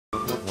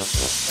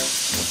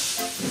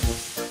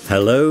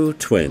Hello,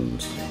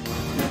 twins.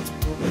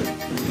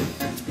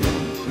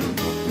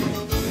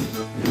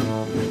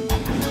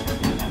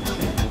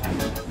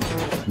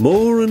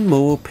 More and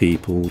more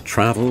people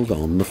travelled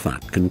on the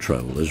Fat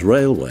Controller's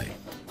railway.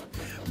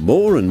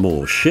 More and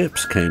more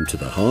ships came to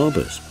the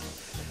harbours.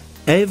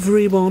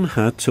 Everyone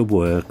had to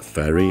work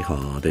very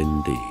hard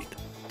indeed.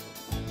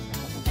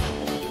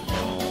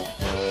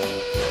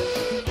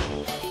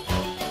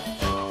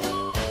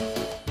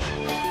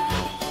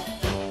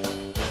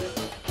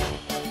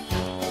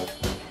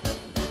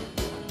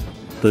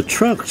 The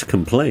trucks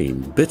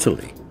complained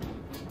bitterly,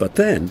 but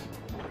then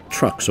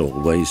trucks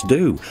always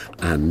do,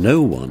 and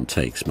no one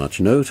takes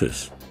much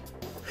notice.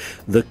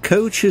 The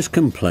coaches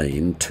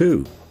complained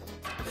too.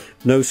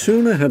 No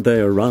sooner had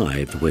they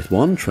arrived with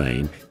one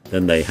train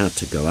than they had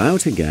to go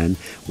out again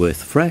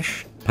with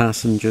fresh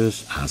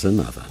passengers as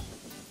another.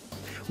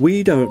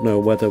 "We don't know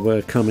whether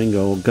we're coming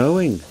or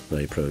going,"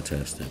 they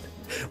protested.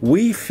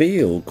 "We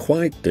feel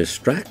quite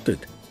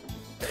distracted."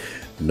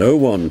 "No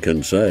one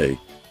can say,"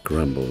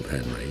 grumbled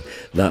Henry,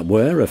 "that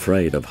we're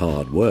afraid of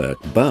hard work,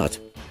 but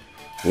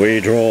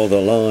we draw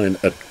the line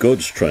at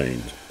goods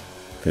trains,"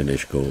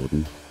 finished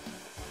Gordon.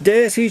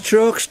 "Dirty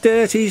trucks,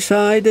 dirty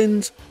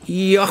sidings,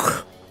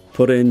 yuck,"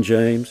 put in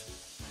James.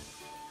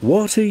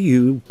 "What are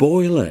you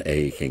boiler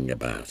aching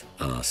about?"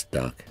 asked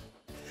Duck.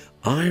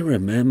 "I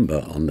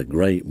remember on the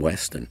Great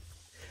Western."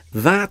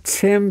 "That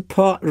tin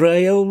pot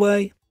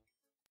railway?"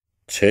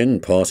 "Tin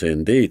pot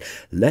indeed.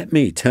 Let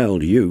me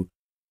tell you—"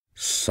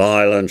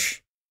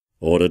 "Silence,"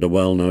 ordered a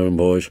well-known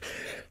voice.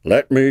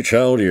 "Let me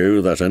tell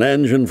you that an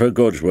engine for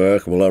goods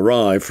work will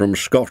arrive from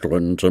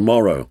Scotland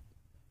tomorrow."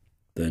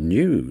 The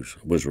news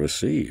was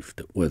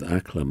received with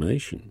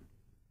acclamation.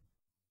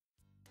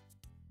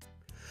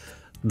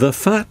 The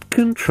Fat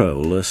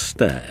Controller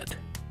stared.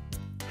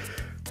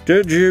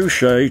 "Did you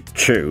say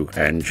 2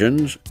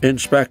 engines,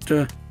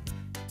 Inspector?"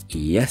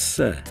 "Yes,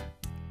 sir."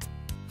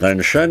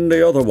 "Then send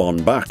the other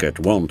one back at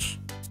once."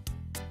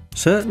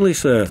 "Certainly,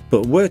 sir,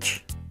 but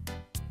which?"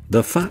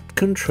 The Fat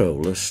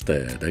Controller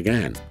stared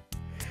again.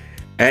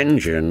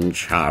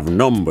 "Engines have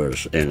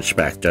numbers,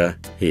 Inspector,"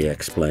 he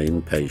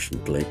explained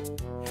patiently.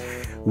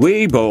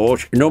 "We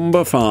bought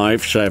number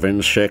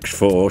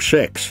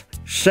 57646.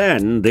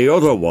 Send the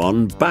other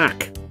one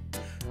back."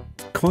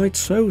 "Quite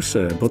so,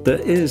 sir, but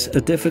there is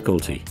a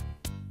difficulty."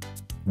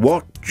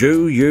 "What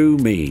do you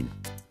mean?"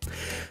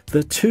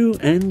 "The 2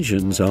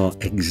 engines are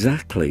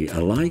exactly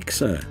alike,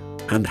 sir,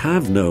 and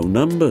have no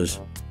numbers.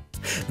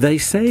 They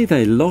say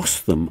they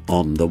lost them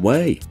on the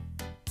way."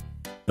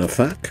 The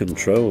Fat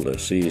Controller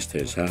seized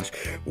his hat.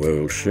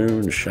 "We'll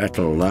soon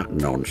settle that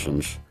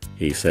nonsense,"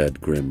 he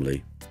said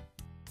grimly.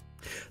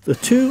 The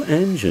 2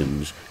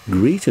 engines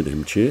greeted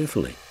him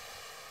cheerfully.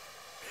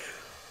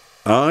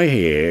 "I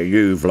hear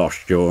you've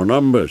lost your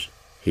numbers,"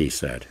 he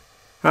said.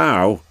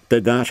 "How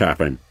did that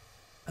happen?"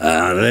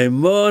 "They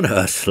maun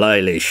ha'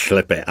 slyly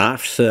slip it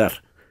off, sir.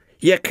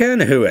 You ken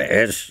who it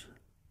is."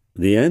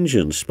 The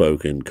engines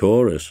spoke in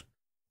chorus.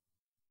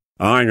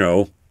 "I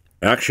know.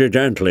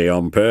 Accidentally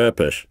on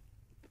purpose."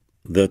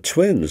 The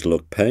twins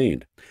looked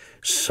pained.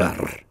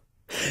 "Sir,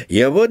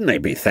 you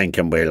wouldn't be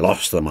thinking we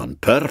lost them on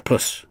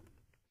purpose."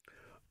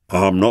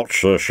 "I'm not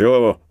so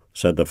sure,"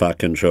 said the Fat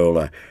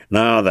Controller.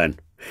 "Now then,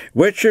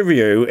 which of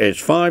you is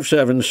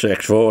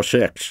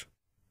 57646?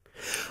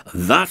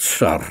 "That,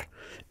 sir,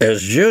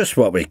 is just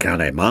what we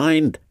cannae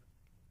mind."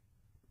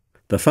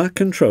 The Fat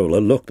Controller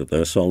looked at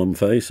their solemn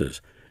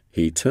faces.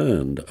 He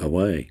turned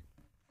away.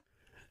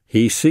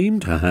 He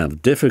seemed to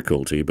have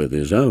difficulty with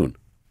his own.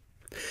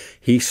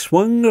 He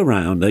swung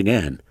around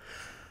again.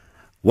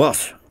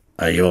 "What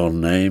are your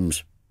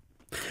names?"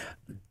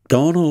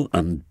 "Donald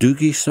and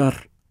Doogie, sir."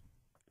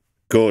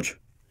 "Good,"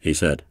 he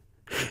said.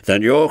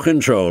 "Then your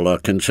controller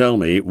can tell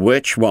me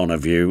which one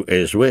of you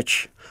is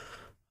which."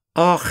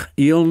 "Och,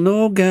 you'll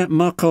no get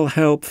muckle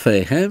help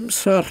fae him,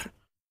 sir."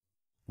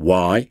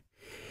 "Why?"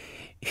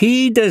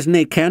 "He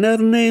doesna ken our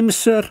names,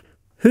 sir.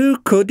 Who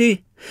could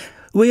he?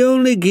 We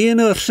only gien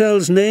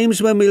ourselves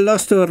names when we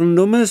lost our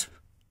numbers."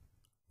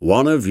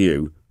 "One of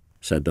you,"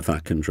 said the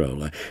Fat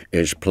Controller,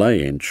 "is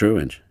playing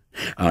truant.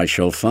 I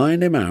shall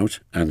find him out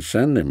and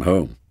send him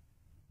home.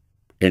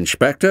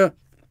 Inspector,"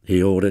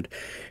 he ordered,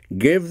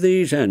 "give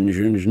these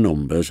engines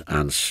numbers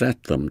and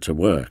set them to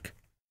work."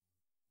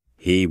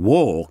 He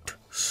walked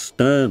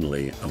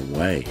sternly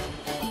away.